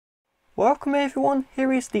Welcome everyone,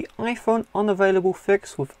 here is the iPhone unavailable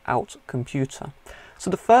fix without computer. So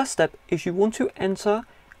the first step is you want to enter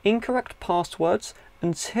incorrect passwords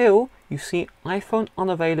until you see iPhone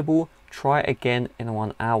unavailable, try again in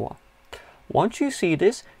 1 hour. Once you see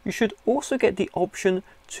this, you should also get the option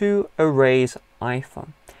to erase iPhone.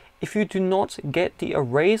 If you do not get the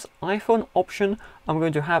erase iPhone option, I'm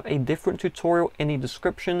going to have a different tutorial in the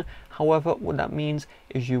description. However, what that means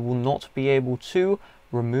is you will not be able to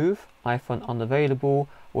remove iPhone unavailable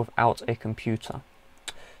without a computer.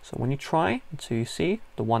 So when you try until you see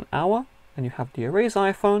the 1 hour and you have the erase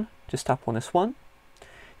iPhone, just tap on this one.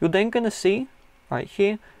 You're then going to see right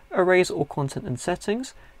here, erase all content and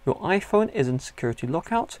settings. Your iPhone is in security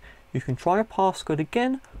lockout. You can try a passcode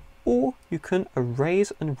again, or you can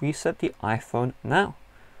erase and reset the iPhone now.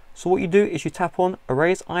 So what you do is you tap on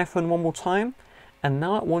erase iPhone one more time, and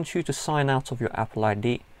now it wants you to sign out of your Apple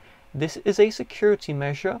ID. This is a security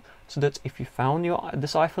measure so that if you found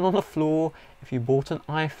this iPhone on the floor, if you bought an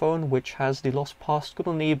iPhone which has the lost passcode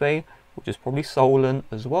on eBay, which is probably stolen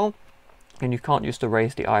as well, and you can't just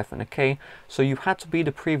erase the iPhone, okay? So you had to be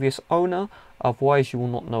the previous owner, otherwise you will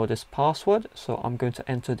not know this password. So I'm going to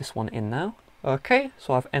enter this one in now. Okay,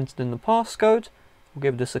 so I've entered in the passcode. We'll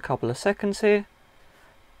give this a couple of seconds here.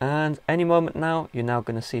 And any moment now, you're now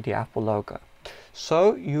going to see the Apple logo.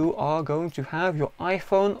 So you are going to have your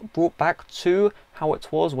iPhone brought back to how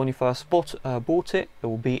it was when you first bought it. It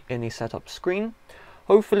will be in the setup screen.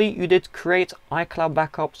 Hopefully you did create iCloud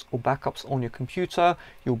backups or backups on your computer.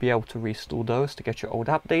 You'll be able to restore those to get your old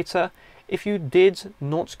app data. If you did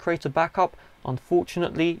not create a backup,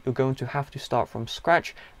 unfortunately you're going to have to start from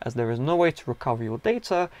scratch, as there is no way to recover your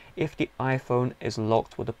data if the iPhone is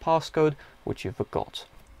locked with a passcode which you forgot.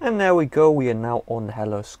 And there we go, we are now on the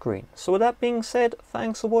hello screen. So with that being said,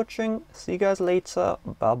 thanks for watching, see you guys later,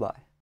 bye bye.